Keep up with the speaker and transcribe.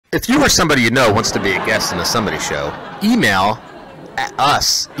If you or somebody you know wants to be a guest in a Somebody Show, email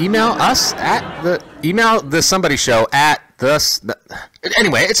us. Email the Somebody Show at the.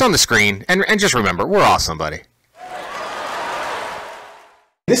 Anyway, it's on the screen, and just remember, we're all somebody.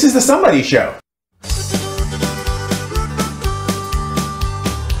 This is the Somebody Show.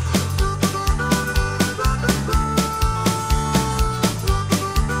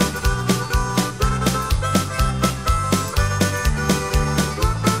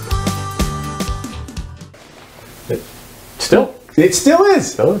 It still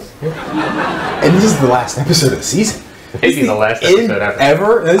is. Yeah. And this is the last episode of the season. Maybe the last episode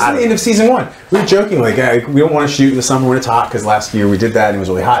ever. This is the end of season 1. We were joking, like, we don't want to shoot in the summer when it's hot, because last year we did that and it was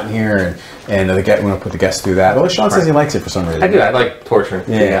really hot in here, and we want to put the guests through that. Although Sean says he likes it for some reason. I do. I like torturing.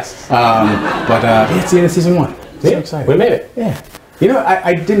 Yes. It's the end of season 1. So excited. We made it. Yeah. You know,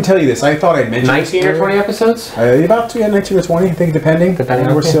 I didn't tell you this. I thought I'd mentioned 19 or 20 episodes? About 19 or 20, I think, depending.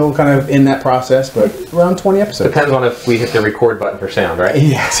 We're still kind of in that process, but around 20 episodes. Depends on if we hit the record button for sound, right?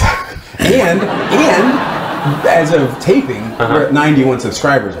 Yeah, exactly. And as of taping, we're at 91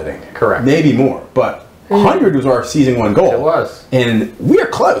 subscribers, I think. Correct. Maybe more, but 100 was our season 1 goal. It was. And we are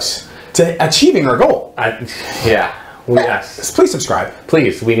close to achieving our goal. Yeah. Yes. Please subscribe.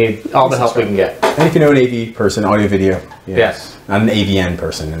 Please. We need all the help we can get. And if you know an AV person, audio video. Yeah. Yes. Not an AVN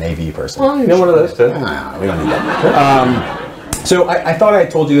person, an AV person. Well, you know one of those too. Nah, we don't need that. So I thought I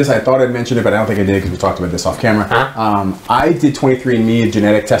told you this. I thought I'd mentioned it, but I don't think I did because we talked about this off camera. Huh? I did 23andMe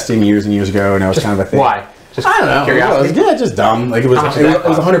genetic testing years and years ago, and that was kind of a thing. Why? Just I don't know. Curiosity? Yeah, just dumb. Like it was $100,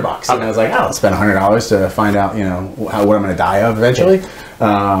 Okay. and I was like, I'll spend $100 to find out, what I'm going to die of eventually.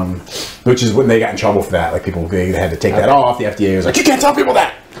 Which is when they got in trouble for that. Like they had to take that off. The FDA was like, you can't tell people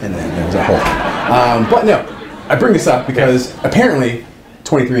that. And then there was a whole. But no, I bring this up because apparently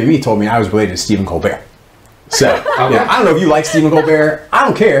 23andMe told me I was related to Stephen Colbert. So, yeah, I don't know if you like Stephen Colbert. I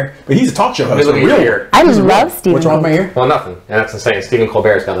don't care, but he's a talk show host. I love Stephen. What's wrong with my ear? Well, nothing. And that's insane. Stephen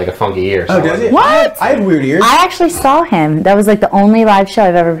Colbert's got like a funky ear. Oh, does it? What? I had weird ears. I actually saw him. That was like the only live show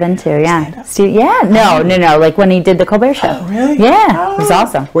I've ever been to. Yeah. No. Like when he did the Colbert Show. Oh, really? Yeah. It was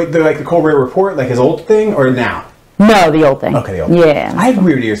awesome. Wait, the Colbert Report, like his old thing, or now? No, the old thing. Okay, the old thing. Yeah. I have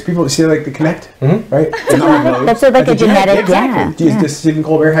weird ears. People see like the connect, right? That's like a genetic, exactly. Does Stephen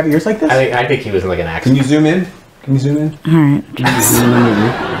Colbert have ears like this? I think he was in like an accident. Can you zoom in? All right.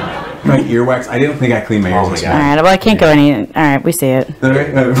 My earwax. I didn't think I cleaned my ears. Oh my this God. All right. Well, I can't go any. All right. We see it.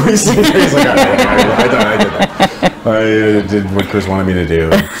 Okay. We see it. He's like, I thought I did that. I did what Chris wanted me to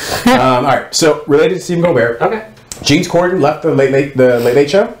do. All right. So related to Stephen Colbert. Okay. James Corden left the Late Late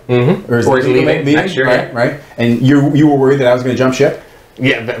Show. Mm-hmm. Or he's leaving next year. Right. And you were worried that I was going to jump ship.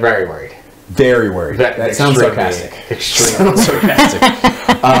 Yeah, very worried. Very worried. That sounds sarcastic. Extremely sarcastic.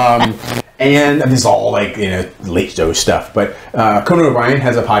 And this is all like, late show stuff. But Conan O'Brien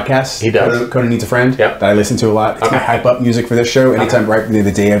has a podcast. He does. Conan Needs a Friend. Yep. That I listen to a lot. It's my hype up music for this show. Anytime right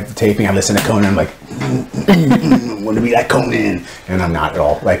the day of taping, I listen to Conan. I'm like, I want to be like Conan. And I'm not at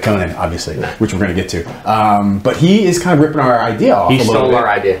all like Conan, obviously, which we're going to get to. But he is kind of ripping our idea off a little bit. He stole our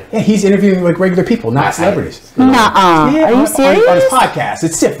idea. Yeah, he's interviewing like regular people, not celebrities. Nuh-uh. Yeah, Are you serious? On his podcast,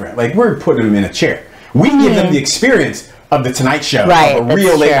 it's different. Like, we're putting him in a chair. We give them the experience of the Tonight Show, of a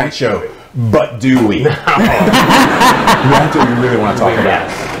real late night show. But do we? That's what we really want to talk about.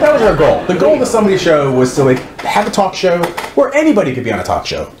 That was our goal. The goal of the Somebody Show was to have a talk show where anybody could be on a talk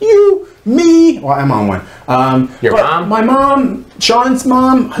show. You, me, well, I'm on one. Your mom? My mom, Sean's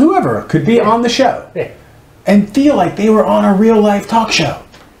mom, whoever could be on the show. Yeah. And feel like they were on a real life talk show.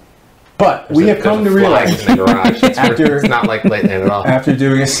 But we have come to realize in the garage. it's not like late night at all. After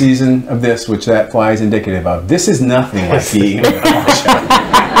doing a season of this, which that fly is indicative of, this is nothing like being on a talk show.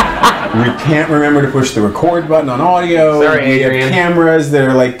 We can't remember to push the record button on audio. Sorry, Adrian. We have cameras that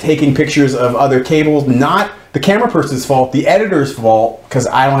are taking pictures of other cables. Not the camera person's fault, the editor's fault, because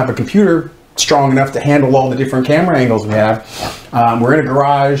I don't have a computer strong enough to handle all the different camera angles we have. We're in a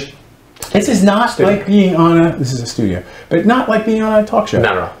garage. This is not like being on a, this is a studio, but not like being on a talk show.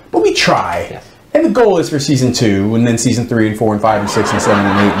 Not at all. But we try. Yes. And the goal is for season 2, and then season 3 and 4 and 5 and 6 and 7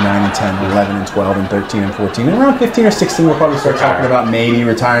 and 8 and 9 and 10 and 11 and 12 and 13 and 14. And around 15 or 16 we'll probably start talking about maybe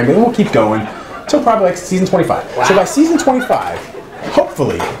retiring, but then we'll keep going until probably season 25. Wow. So by season 25,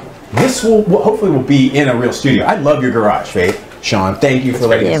 hopefully, this will be in a real studio. I love your garage, Faith. Sean, thank you for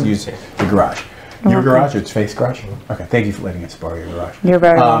letting us use the garage. Your garage or it's Faith's garage? Okay, thank you for letting us borrow your garage. You're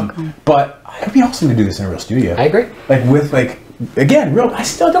very welcome. But it'd be awesome to do this in a real studio. I agree. Again, I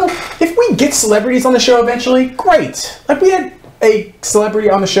still don't. If we get celebrities on the show eventually, great. We had a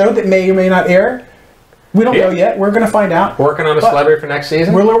celebrity on the show that may or may not air. We don't know yet. We're going to find out. Working on a celebrity for next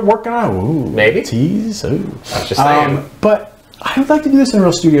season? We're working on maybe. Tease. Just saying. But I would like to do this in a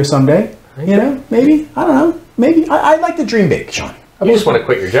real studio someday. You know, maybe. I don't know. Maybe. I'd like to dream big, Sean. You just want to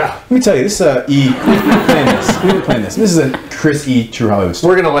quit your job. Let me tell you, this is E. We've been planning this. We've been planning this. This is a Chris E. True Hollywood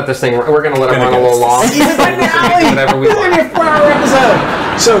story. We're gonna let this thing. We're gonna let it run a little long. Whatever we This is gonna be a 4-hour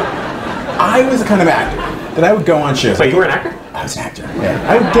episode. So, I was the kind of actor that I would go on shows. Wait, you were an actor? I was an actor. Yeah,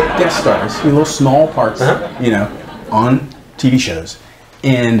 I would get guest stars, little small parts, you know, on TV shows,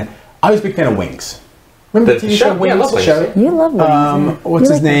 and I was a big fan of Wings. Remember the TV show Wings? Yeah, I love Wings. Show? You love Wings. What's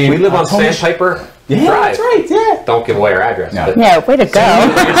his name? We live on Tony Sandpiper Yeah, Drive. that's right. Yeah. Don't give away our address. No. But Yeah, way to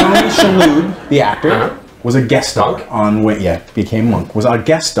go. Tony Shalhoub, the actor, was a guest star Monk? on Wings. Yeah, became Monk. Was a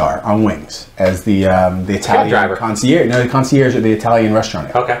guest star on Wings as the Italian driver. concierge. No, the concierge at the Italian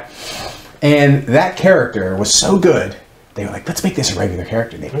restaurant. Okay. And that character was so good, they were like, let's make this a regular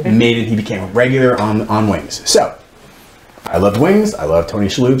character. They made it. He became a regular on Wings. So, I loved Wings. I loved Tony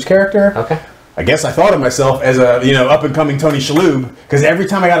Shalhoub's character. Okay. I guess I thought of myself as a up and coming Tony Shalhoub because every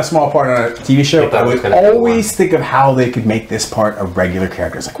time I got a small part on a TV show, I would always think of how they could make this part a regular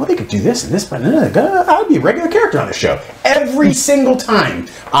character. It's like, well, they could do this and this, but I'd be a regular character on the show every single time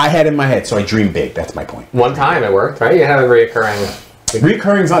I had in my head. So I dreamed big. That's my point. One time it worked, right? You had a reoccurring.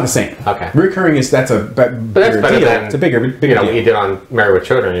 Recurring is not the same. Okay. Recurring is that's a But that's better deal. than It's a bigger you know what deal. you did on Married with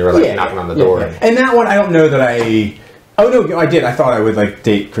Children. You were like knocking on the door. Yeah. And that one, I don't know that I. Oh no, I did. I thought I would like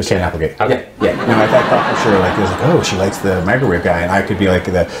date Christine Applegate. Okay. Yeah. No, I thought for sure. Like it was like, oh, she likes the microwave guy, and I could be like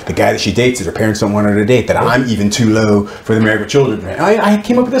the guy that she dates that her parents don't want her to date. That I'm even too low for the Married with Children. I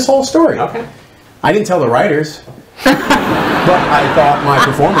came up with this whole story. Okay. I didn't tell the writers, but I thought my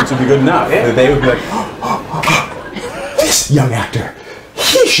performance would be good enough that they would be like, this young actor,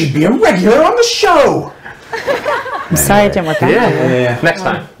 he should be a regular on the show. I'm sorry it didn't work out. Yeah. Next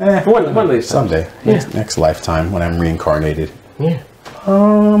time. One of these times. Someday. Next lifetime when I'm reincarnated. Yeah. I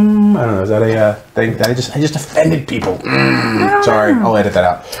don't know. Is that a thing? That I just offended people. Sorry, I'll edit that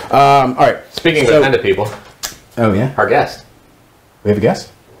out. All right. Speaking of offended people, Oh yeah. our guest. We have a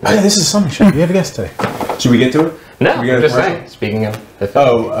guest. Oh yeah, this is a Sunday show. We have a guest today. Should we get to it? No, Should we get I'm a just commercial? saying. Speaking of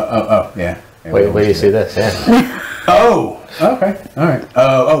offended Yeah. Wait till you see this. Yeah. Oh, okay. All right.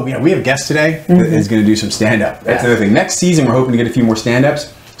 Yeah, we have a guest today that is going to do some stand-up. That's another thing. Next season, we're hoping to get a few more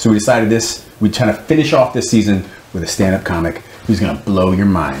stand-ups. So we decided we'd try to finish off this season with a stand-up comic who's going to blow your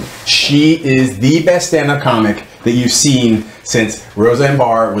mind. She is the best stand-up comic that you've seen since Roseanne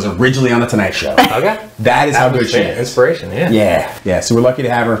Barr was originally on The Tonight Show. Okay. That is how good she is. Inspiration, yeah. Yeah. So we're lucky to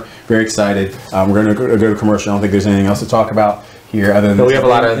have her. Very excited. We're going to go to commercial. I don't think there's anything else to talk about here other than So we have a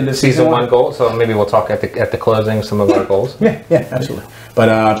lot of into season one goals, so maybe we'll talk at the closing some of our goals. Yeah, absolutely.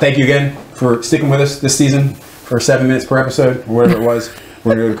 But thank you again for sticking with us this season for 7 minutes per episode, or whatever it was.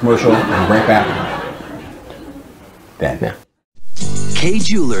 We're going to go to commercial and we'll be right back. Then. Yeah. Kay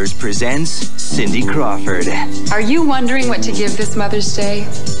Jewelers presents Cindy Crawford. Are you wondering what to give this Mother's Day?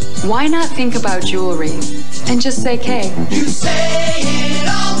 Why not think about jewelry and just say Kay? You say it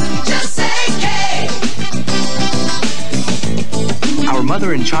all, just say Kay. Our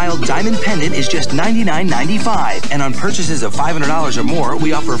mother and child diamond pendant is just $99.95, and on purchases of $500 or more,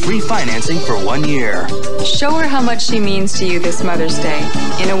 we offer free financing for 1 year. Show her how much she means to you this Mother's Day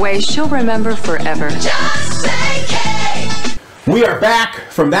in a way she'll remember forever. Just say Kay. We are back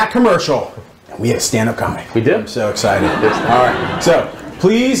from that commercial. We have a stand-up comic. We do. I'm so excited. All right. So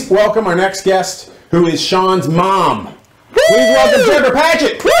please welcome our next guest, who is Sean's mom. Please welcome Deborah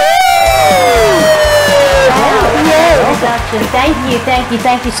Paget.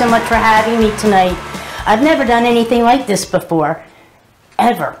 Thank you so much for having me tonight. I've never done anything like this before,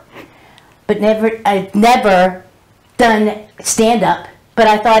 ever. I've never done stand-up. But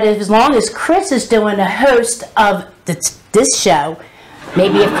I thought as long as Chris is doing a host of this show,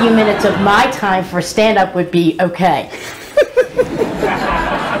 maybe a few minutes of my time for stand-up would be okay.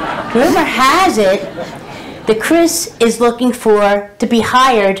 Rumor has it that Chris is looking to be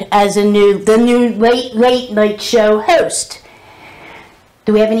hired as the new late night show host.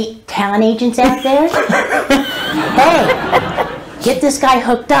 Do we have any talent agents out there? Hey, get this guy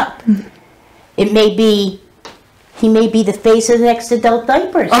hooked up. He may be the face of the next adult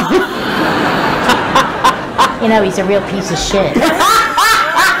diapers. You know, he's a real piece of shit.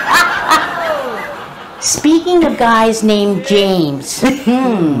 Speaking of guys named James,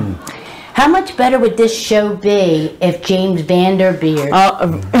 how much better would this show be if James Vanderbeer, I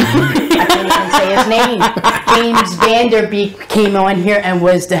can't even say his name, James Vanderbeek came on here and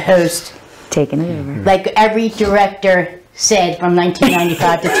was the host? Taking it over. Like every director said from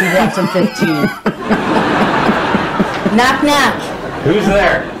 1995 to 2015. Knock, knock. Who's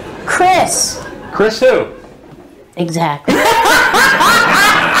there? Chris. Chris who? Exactly.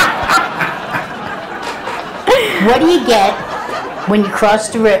 What do you get when you cross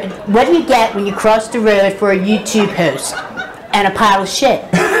the road? What do you get when you cross the road for a YouTube host? And a pile of shit.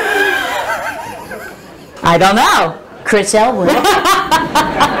 I don't know. Chris Elwood.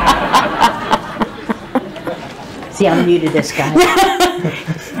 See, I'm new to this guy.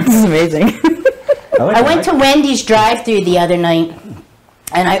 This is amazing. I went to Wendy's drive-thru the other night,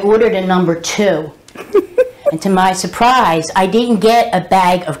 and I ordered a number 2. And to my surprise, I didn't get a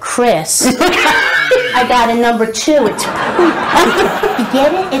bag of Chris. I got a number 2. It's poop. You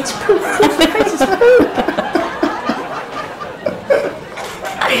get it? It's poop. Chris is poop.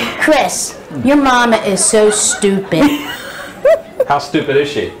 Chris, your mama is so stupid. How stupid is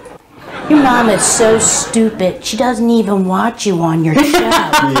she? Your mama is so stupid. She doesn't even watch you on your show.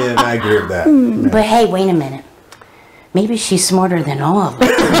 Yeah, I agree with that. But hey, wait a minute. Maybe she's smarter than all of us.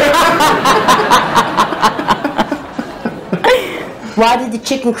 Why did the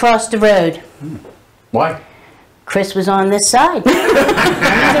chicken cross the road? Why? Chris was on this side. He's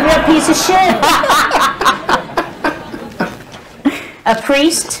a real piece of shit. A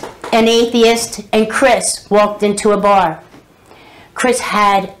priest, an atheist, and Chris walked into a bar. Chris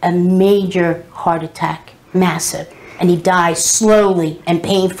had a major heart attack, massive, and he died slowly and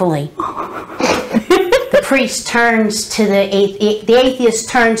painfully. The priest turns to the atheist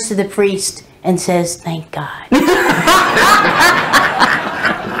turns to the priest and says, "Thank God."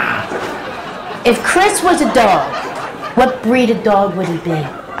 If Chris was a dog, what breed of dog would he be?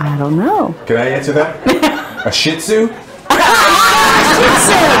 I don't know. Can I answer that? A Shih Tzu? Shih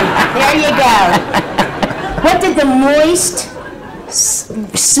Tzu. There you go. What did the moist,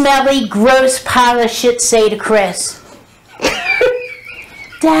 smelly, gross pile of shit say to Chris?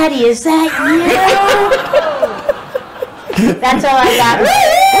 Daddy, is that you? That's all I got.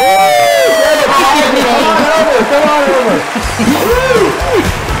 Come on over.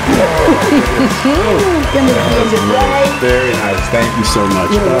 Very nice. Thank you so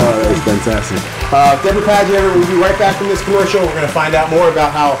much. That was fantastic. Deborah, Paget, we'll be right back from this commercial. We're going to find out more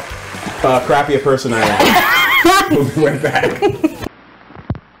about how crappy a person I am. We'll be right back.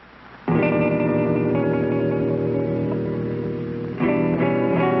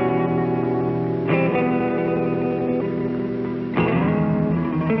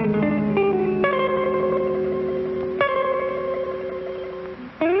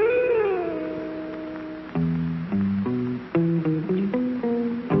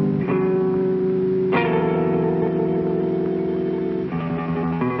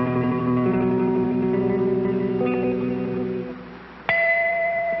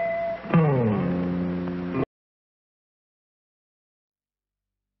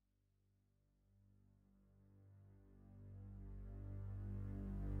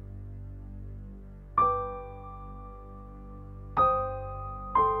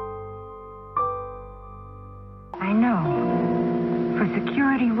 I know. For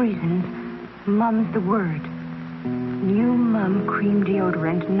security reasons, Mum's the word. New Mum cream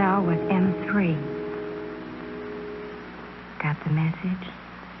deodorant now with M3. Got the message?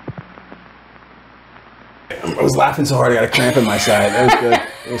 I was laughing so hard I got a cramp in my side. That was good.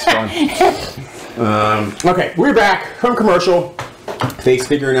 It was fun. Okay, we're back from commercial. Faye's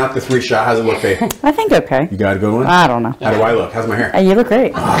figuring out the 3-shot. How's it look, Faye? I think okay. You got a good one? I don't know. How do I look? How's my hair? You look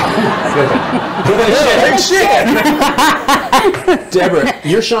great. Deborah,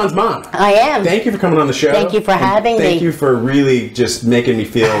 you're Sean's mom. I am. Thank you for coming on the show. Thank you for having me. Thank you for really just making me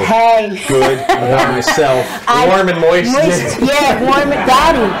feel good about myself. Warm and moist. Yeah, warm and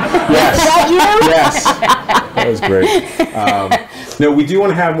daddy. Yes. Is that you? Yes. That was great. No, we do want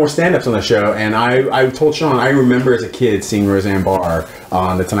to have more stand-ups on the show, and I told Sean, I remember as a kid seeing Roseanne Barr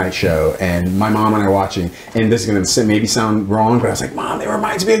on The Tonight Show, and my mom and I were watching, and this is going to maybe sound wrong, but I was like, Mom, that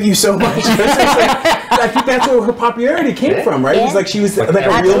reminds me of you so much. I think that's where her popularity came from, right? It was like she was like a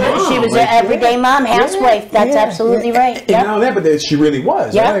real mom. She was an everyday mom, housewife. That's absolutely right. And not only that, but she really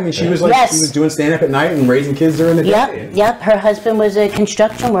was, right? I mean, she was like, she was doing stand-up at night and raising kids during the day. Yep. Her husband was a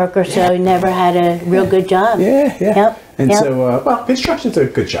construction worker, so he never had a real good job. Yep. And so, well, construction's a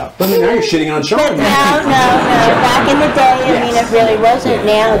good job. But I mean, now you're shitting on Sean. No. Back in the day, I mean, it really wasn't.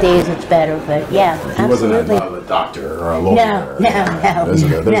 Nowadays, it's better. But yeah, he wasn't a doctor or a lawyer. No. Those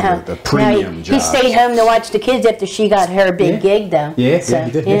are the premium jobs. He stayed home to watch the kids after she got her big gig, though. Yeah,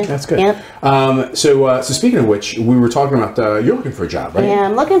 he did. Yeah, that's good. Yep. So speaking of which, we were talking about you're looking for a job, right? Yeah,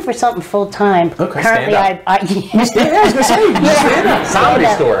 I'm looking for something full time. Okay. Currently, I was gonna say, stand-up. Comedy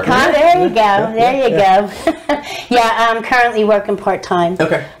store. There you go. There you go. Yeah, I'm currently working part-time.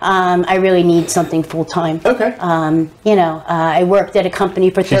 Okay. I really need something full-time. Okay. I worked at a company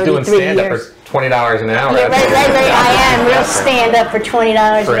for 33 years. $20 an hour. Yeah, right. I am real stand up for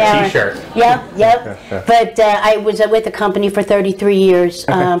 $20 for an hour. a T-shirt. Yep. But I was with the company for 33 years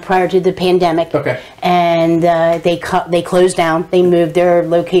prior to the pandemic. Okay. And they closed down. They moved their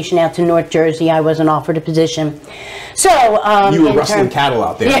location out to North Jersey. I wasn't offered a position. So you were rustling cattle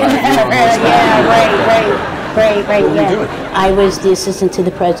out there, right? Right. What were you doing? I was the assistant to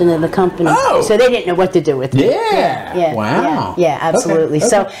the president of the company. Oh. So they didn't know what to do with me. Yeah. Wow. Yeah, absolutely. Okay.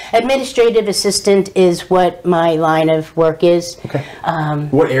 So administrative assistant is what my line of work is. Okay.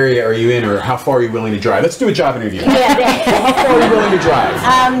 What area are you in, or how far are you willing to drive? Let's do a job interview. Yeah. How far are you willing to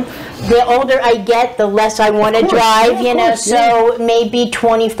drive? The older I get, the less I want to drive, so maybe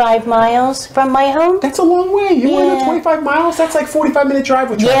 25 miles from my home. That's a long way. You want to go 25 miles? That's like 45-minute drive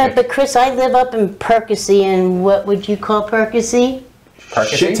with traffic. Yeah, but Chris, I live up in Percy, and what would you call Percy?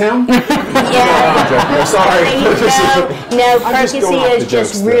 Shit town? Yeah. Sorry. No, Percy is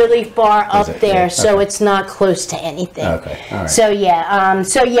just really far up there, so it's not close to anything. Okay. All right. So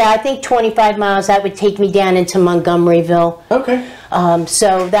I think 25 miles, that would take me down into Montgomeryville. Okay.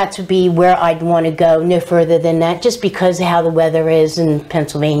 So that would be where I'd want to go, no further than that, just because of how the weather is in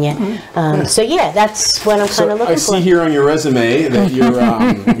Pennsylvania. So that's what I'm kind of looking for. I see here on your resume that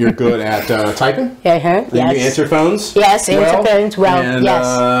you're good at typing. Yes. You answer phones. Yes, answer phones well. And, yes.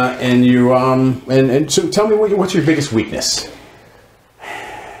 And you and so tell me what's your biggest weakness?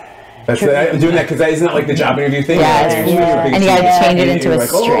 I'm doing that because isn't that like the job interview thing? Yes. And you got to change it into a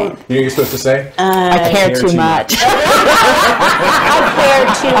strength. You know what you're supposed to say? I care too much. I care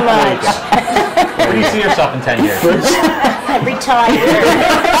too much. Where do you see yourself in 10 years? Retired.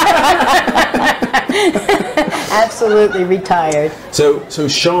 Absolutely retired. So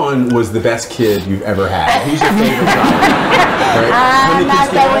Sean was the best kid you've ever had. Who's your favorite child? I'm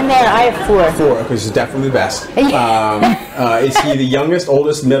not going there. I have 4. 4, because he's definitely the best. Is he the youngest,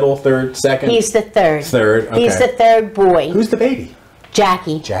 oldest, middle, third, second? He's the third. Third, okay. He's the third boy. Who's the baby?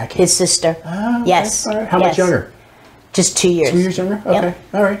 Jackie. His sister. Okay. Yes. All right. How much younger? Just 2 years. 2 years younger? Okay. Yep.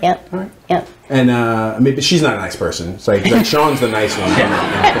 All right. Yep. All right. Yep. And maybe she's not a nice person. It's like Sean's the nice one,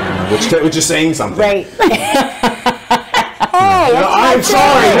 which is saying something. Right. I'm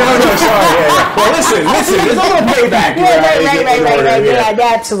sorry. No, sorry. Yeah. Well, listen. There's a little payback. Right. Yeah,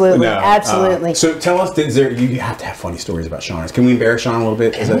 absolutely. No, absolutely. So tell us, you have to have funny stories about Sean. Can we embarrass Sean a little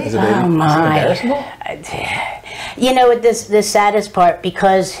bit as a baby? Oh my. You know what, the saddest part,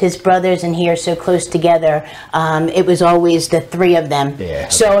 because his brothers and he are so close together, it was always the 3 of them. Yeah, okay.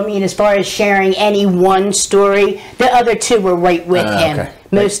 So, I mean, as far as sharing any one story, the other 2 were right with him. Okay.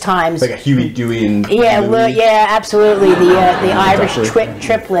 Most times. Like a Huey, Dewey, and absolutely. The Irish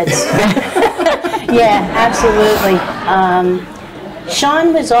triplets. Yeah, absolutely.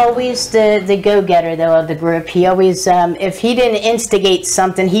 Sean was always the go-getter, though, of the group. He always, if he didn't instigate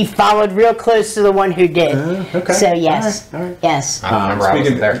something, he followed real close to the one who did. Okay. So, yes. All right. Yes.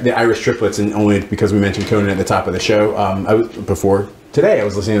 Speaking of the Irish triplets, and only because we mentioned Conan at the top of the show, today I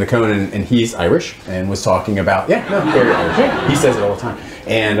was listening to Conan, and he's Irish, and was talking about, very Irish. He says it all the time.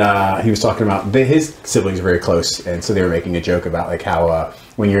 And he was talking about his siblings are very close, and so they were making a joke about like how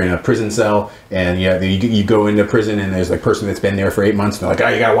when you're in a prison cell and you go into prison and there's like a person that's been there for 8 months and they're like, oh,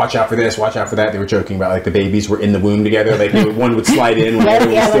 you gotta watch out for this, watch out for that. They were joking about like the babies were in the womb together, like one would slide in when the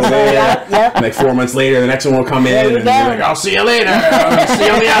other was still there. Yep. And like 4 months later, the next one will come in and you're like, I'll see you later. I'll see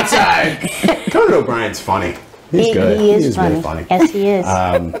you on the outside. Conan O'Brien's funny. He's good. He is funny. Really funny. Yes, he is.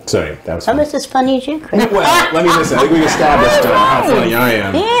 So anyway, that was funny. Almost as funny as you, Chris. Well, let me listen. I think we established how funny I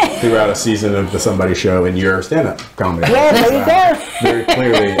am throughout a season of the Somebody Show and your stand-up comedy. Yeah, there you go. Very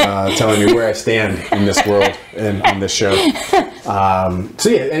clearly telling me where I stand in this world and on this show. So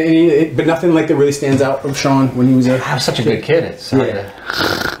yeah, but nothing like that really stands out from Sean when he was I was such a good kid. It's Sean,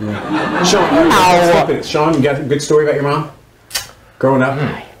 Sean, you got a good story about your mom growing up?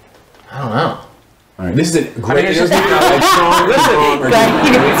 I don't know. All right, this is a great it's interview. just, Sean, we spent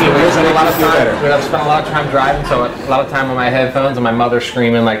a lot of better. spent a lot of time driving, so a lot of time on my headphones, and my mother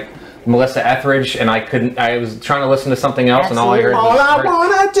screaming like Melissa Etheridge, and I was trying to listen to something else, and all I heard was... All I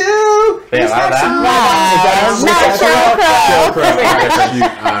wanna do is I don't know.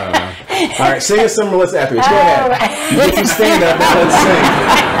 All right, sing us some Melissa Etheridge. Go ahead. You get some stand-up, now let's sing.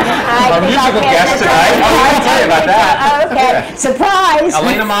 Our musical guest tonight. Oh, I didn't tell you about that. Okay, surprise.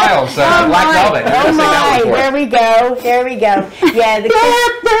 Elena Miles, Black Velvet. Oh my, there we go. Yeah, the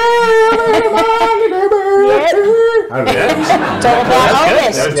It's all about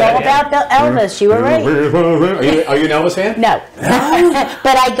Elvis. It's all about Elvis. You were right. Are you an Elvis fan? No.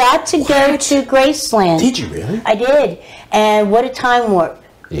 But I got to go to Graceland. Did you really? I did. And what a time warp.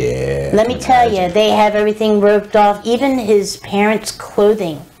 Yeah. Let me tell you, they have everything roped off. Even his parents'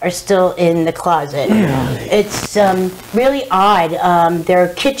 clothing are still in the closet. It's really odd.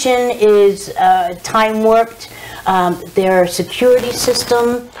 Their kitchen is time warped. Their security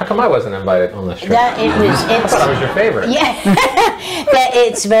system. How come I wasn't invited on this trip? I thought I was your favorite. Yeah,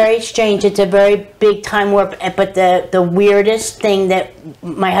 it's very strange. It's a very big time warp. But the weirdest thing that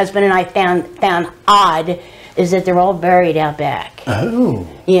my husband and I found odd is that they're all buried out back. Oh.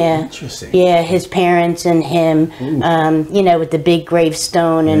 Yeah. Interesting. Yeah, his parents and him, you know, with the big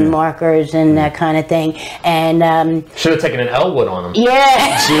gravestone and markers and that kind of thing. And should have taken an Elwood on them.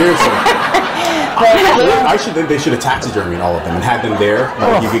 Yeah. Seriously. They should have taxidermied all of them and had them there.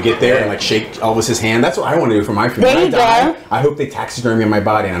 Like you could get there and like shake Elvis's hand. That's what I want to do for my funeral. There you go. I hope they taxidermy my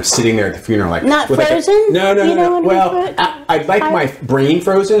body and I'm sitting there at the funeral like not frozen. No. Well, I'd like my brain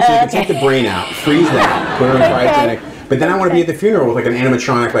frozen, so you can take the brain out, freeze that, put it on cryogenic. But then I want to be at the funeral with like an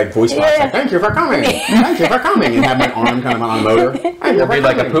animatronic like voice box. Like, thank you for coming. Thank you for coming. And have my arm kind of on a motor. It'd be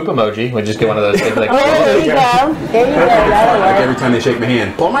like a poop emoji. We'd just get one of those. Like, there you go. There you go. That'll work. Like every time they shake my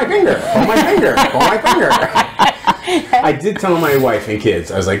hand, pull my finger, pull my finger, pull my finger. I did tell my wife and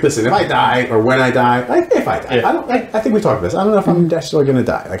kids, I was like, listen, if I die or when I die, like if I die, I think we talked about this. I don't know if I'm actually going to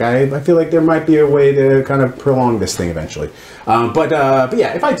die. Like I feel like there might be a way to kind of prolong this thing eventually. But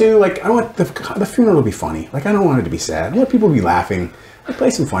yeah, if I do, like I want the funeral to be funny. Like I don't want it to be sad. I want people to be laughing. Like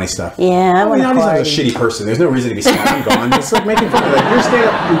play some funny stuff. Yeah, I mean, I'm not a shitty person. There's no reason to be sad. I'm gone. Just like making fun. Like your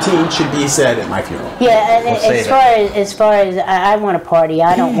stand-up routine should be said at my funeral. Yeah, and as far as I want to party,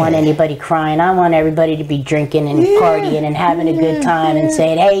 I don't want anybody crying. I want everybody to be drinking and partying and having a good time and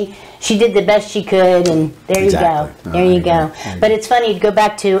saying, "Hey, she did the best she could," and there you go. There you go. But it's funny to go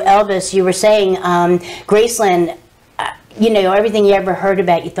back to Elvis. You were saying Graceland. You know, everything you ever heard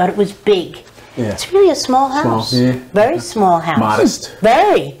about, you thought it was big. Yeah. It's really a small house. Very small house. Modest.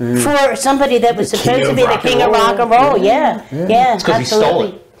 Very. For somebody that was supposed to be the king of rock and roll. Yeah. It's because he stole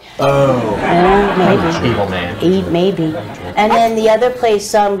it. Oh. Maybe. Evil man. Maybe. And then the other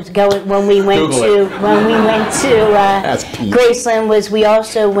place when we went to Graceland was we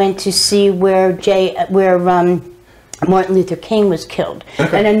also went to see where Martin Luther King was killed,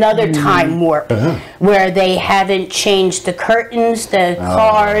 and another time warp where they haven't changed the curtains, the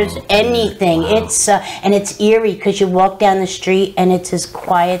cars, anything. It's and it's eerie because you walk down the street and it's as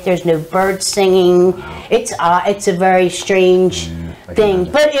quiet. There's no birds singing. It's a very strange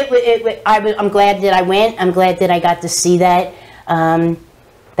thing, but I'm glad that I went. I'm glad that I got to see that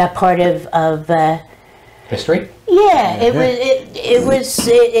that part of history. Yeah, it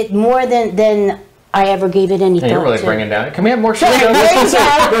was more than I ever gave it any thought to. You're really bringing down. Can we have more shows? There you go.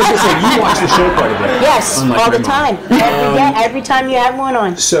 You watch the show quite a bit. Yes, all the time. Every time you have one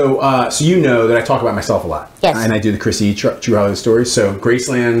on. So you know that I talk about myself a lot. Yes. And I do the Chrissy True Hollywood Stories. So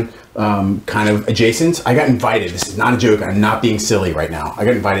Graceland, kind of adjacent. I got invited. This is not a joke. I'm not being silly right now. I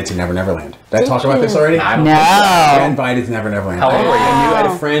got invited to Never Neverland. Did I talk about this already? No. I got invited to Never Neverland. How old were you? I had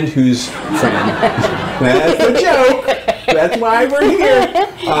a friend whose friend. That's the joke. That's why we're here.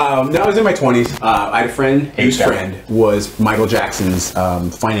 No, I was in my 20s. I had a friend whose friend was Michael Jackson's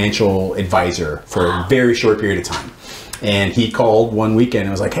financial advisor for a very short period of time. And he called one weekend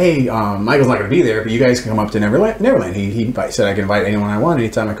and was like, hey, Michael's not going to be there, but you guys can come up to Neverland. He said I could invite anyone I want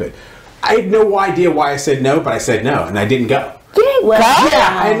anytime I could. I had no idea why I said no, but I said no, and I didn't go. You didn't go? Yeah,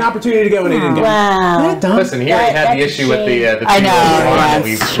 I had an opportunity to go, and I didn't go. Wow. Listen, here we had the issue with the I know, that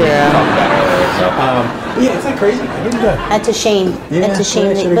we that's true. talked about earlier. So. Yeah, it's not crazy. I didn't go. That's a shame. Yeah, That's a shame.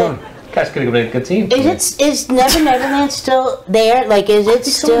 I should've But gone. Guys could have been a good team. is Never Neverland still there? Like, is it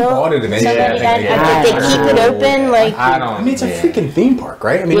still? Bought it eventually. Somebody did they keep it open? Like, I mean, it's a freaking theme park,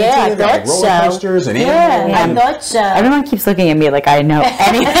 right? I mean, yeah, it's got like roller coasters and animals. I thought so. Everyone keeps looking at me like I know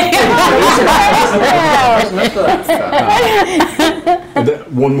anything.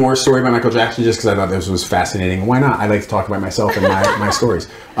 One more story about Michael Jackson, just because I thought this was fascinating. Why not? I like to talk about myself and my stories.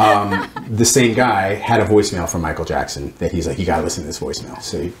 The same guy had a voicemail from Michael Jackson that he's like, you gotta listen to this voicemail.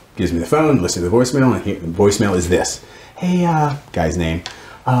 So he gives me the phone, listen to the voicemail, and the voicemail is this. Hey, guy's name.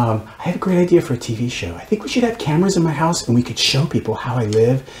 I have a great idea for a TV show. I think we should have cameras in my house and we could show people how I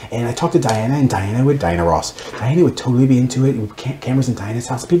live. And I talked to Diana, and Diana Ross. Diana would totally be into it. Cameras in Diana's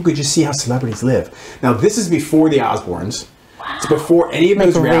house. People could just see how celebrities live. Now, this is before the Osbournes. Wow. It's before any of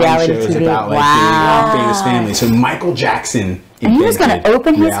those reality shows TV. about like the famous family. So Michael Jackson. And he was going to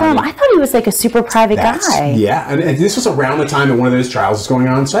open his home. I thought he was like a super private guy. Yeah, and this was around the time that one of those trials was going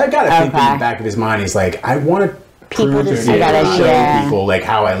on. So I got to think in the back of his mind, he's like, I want to prove to show people like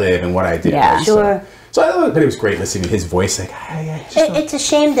how I live and what I do. Yeah, sure. So but it was great listening to his voice. Like, it's a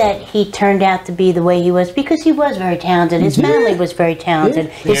shame that he turned out to be the way he was because he was very talented. His family was very talented.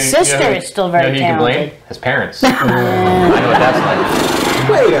 His sister is still very talented. His parents. I know what that's like.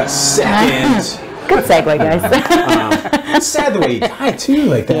 Wait a second. Good segue, guys. It's sad the way he died too,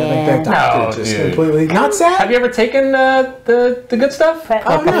 like that. Like that doctor just completely not sad. Have you ever taken the good stuff? No,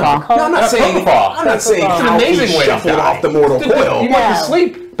 I'm not saying. I'm not saying it's an how amazing he way to shuffled die. off the mortal coil. You went to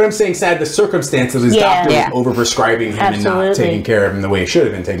sleep. But I'm saying sad the circumstances of his doctor was overprescribing him and not taking care of him the way he should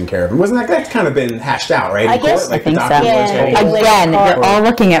have been taking care of him. Wasn't that's kind of been hashed out, right? I guess like I think the doctor so. Again, you're all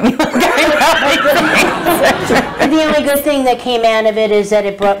looking at me like the only good thing that came out of it is that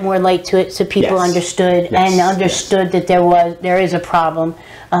it brought more light to it, so people understood that there is a problem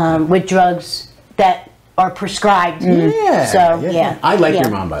with drugs that are prescribed. I like your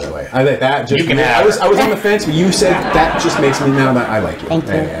mom, by the way. I like that. Just, I was on the fence, but you said that just makes me now that I like you. Thank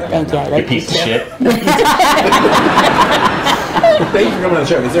you. Thank you. I like piece of shit. Thank you for coming on the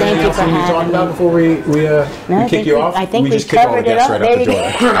show. Is there anything else we need to talk about before we kick you off? I think we just kick all the covered it guests all. right out the door.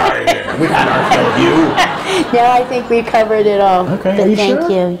 We had our show with you. No, I think we covered it all. Okay, but are you thank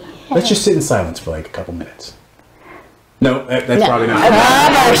sure? you. Let's just sit in silence for like a couple minutes. No, that's probably not.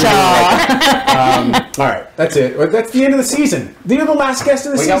 All right, that's it. That's the end of the season. You're the last guest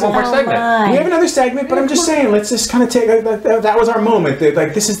of the season. We got one more segment. We have another segment, but I'm just saying, let's just kind of take that was our moment.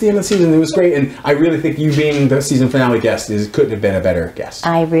 Like this is the end of the season. It was great, and I really think you being the season finale guest couldn't have been a better guest.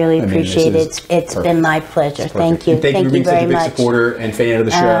 I really appreciate it. It's been my pleasure. Thank you. Thank you for being such a big supporter and fan of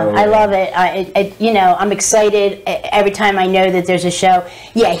the show. I love it. I'm excited every time I know that there's a show.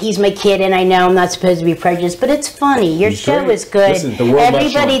 Yeah, he's my kid, and I know I'm not supposed to be prejudiced, but it's funny. Your show is good. Listen, the world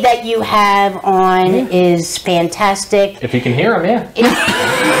Everybody that you have on is fantastic. If you can hear him,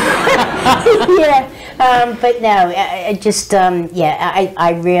 But no,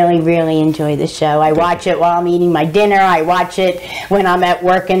 I really, really enjoy the show. I watch it while I'm eating my dinner. I watch it when I'm at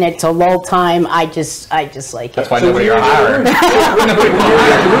work and it's a lull time. I just like it. That's why nobody are hiring. When you're in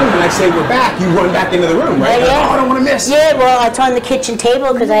the room and I say we're back, you run back into the room, right? Yeah. I don't want to miss. Yeah, well, it's on the kitchen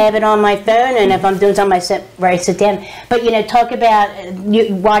table because I have it on my phone, and if I'm doing something, I sit down. But talk about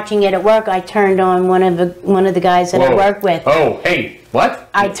watching it at work. I turned on one of the guys that I work with. Oh, hey. What?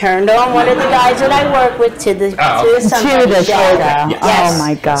 I turned on one of the guys that I work with to the show. Yes. Oh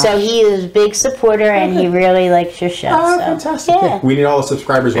my god! So he is a big supporter and he really likes your show. Oh, so. fantastic! Yeah. We need all the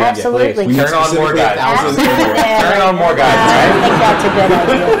subscribers we can get. Absolutely. We Turn on more guys. Turn on more guys. I think that's a good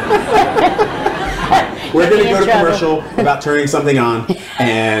idea. We're going to go to commercial about turning something on,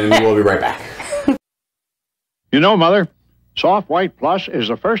 and we'll be right back. You know, Mother, Soft White Plus is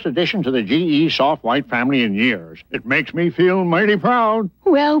the first addition to the GE Soft White family in years. It makes me feel mighty proud.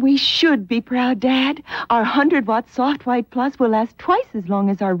 Well, we should be proud, Dad. Our 100-watt Soft White Plus will last twice as long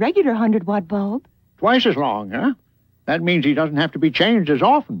as our regular 100-watt bulb. Twice as long, huh? That means he doesn't have to be changed as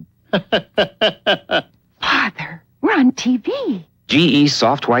often. Father, we're on TV. GE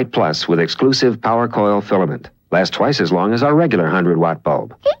Soft White Plus with exclusive power coil filament. Lasts twice as long as our regular 100-watt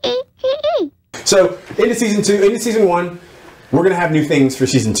bulb. So, into season 1, we're going to have new things for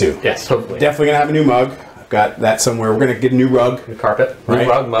season 2. Yes, hopefully. Definitely going to have a new mug. I've got that somewhere. We're going to get a new rug. New carpet. Right? New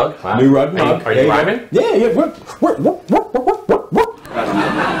rug mug. Wow. New rug mug. Are you rhyming? Yeah.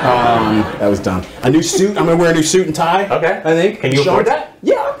 That was dumb. A new suit. I'm going to wear a new suit and tie. Okay. I think. Can you afford that?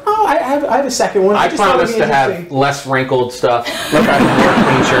 Yeah. Oh, I have a second one. I promise to have less wrinkled stuff. Like I wear a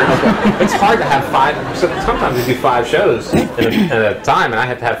clean shirt. It's hard to have 5. Sometimes we do 5 shows in a time, and I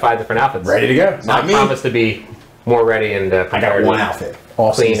have to have 5 different outfits. Ready to go. So I promise to be more ready and I got one outfit.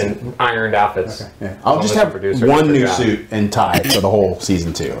 All clean season. and ironed outfits. Okay. Yeah. I'll just have one new suit and tie for the whole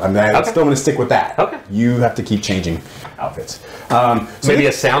season 2. I'm still going to stick with that. Okay. You have to keep changing outfits. Maybe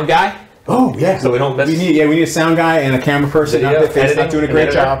a sound guy. Oh yeah. So we don't miss. We need a sound guy and a camera person. It's not doing a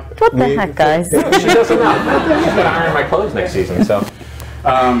great job. What the heck, guys? She doesn't know. She's gonna iron my clothes next season. So.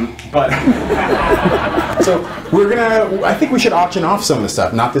 So we're gonna. I think we should auction off some of the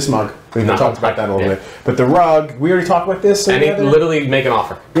stuff. Not this mug. We talked about that a little bit. But the rug. We already talked about this. Literally make an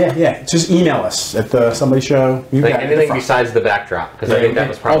offer. Yeah. Just email us at the somebody show. Like anything besides the backdrop, because I think that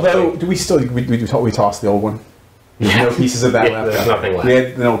was probably. Although, do we still we tossed the old one? Yeah. No pieces of that left. There's nothing left. We had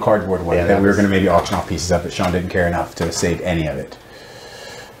an old cardboard one that we were going to maybe auction off pieces of, but Sean didn't care enough to save any of it.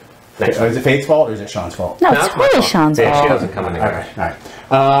 Is it Faith's fault or is it Sean's fault? No, it's really Sean's fault. Yeah, she doesn't come anywhere. All right.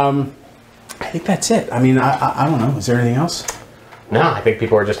 I think that's it. I mean, I don't know. Is there anything else? No, I think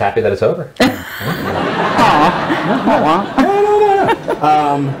people are just happy that it's over.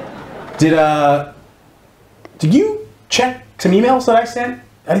 No. Did you check some emails that I sent?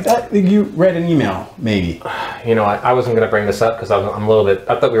 I think you read an email, maybe. You know, I wasn't going to bring this up because I'm a little bit.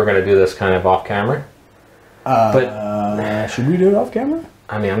 I thought we were going to do this kind of off camera. But should we do it off camera?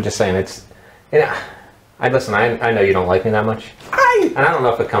 I mean, I'm just saying it's. I listen. I know you don't like me that much, and I don't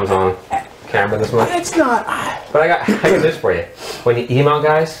know if it comes on camera this much. It's not. But I got this for you. When you email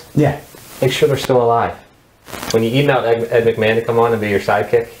guys, make sure they're still alive. When you email Ed McMahon to come on and be your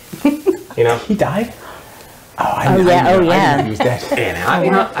sidekick, you know he died. I knew he was dead.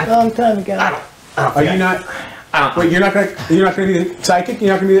 Yeah, long time ago. Are you not? Wait, you're not gonna be the sidekick?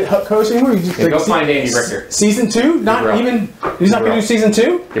 You're not gonna be the host anymore? You just go find Andy Richter. Season 2? Not even. He's not gonna do season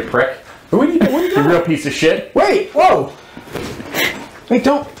 2? You prick. What are you doing? You real piece of shit. Wait, whoa. Wait,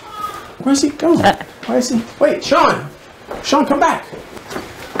 don't. Where's he going? Why is he? Wait, Sean. Sean, come back.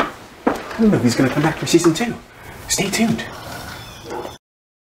 I don't know if he's gonna come back for season 2. Stay tuned.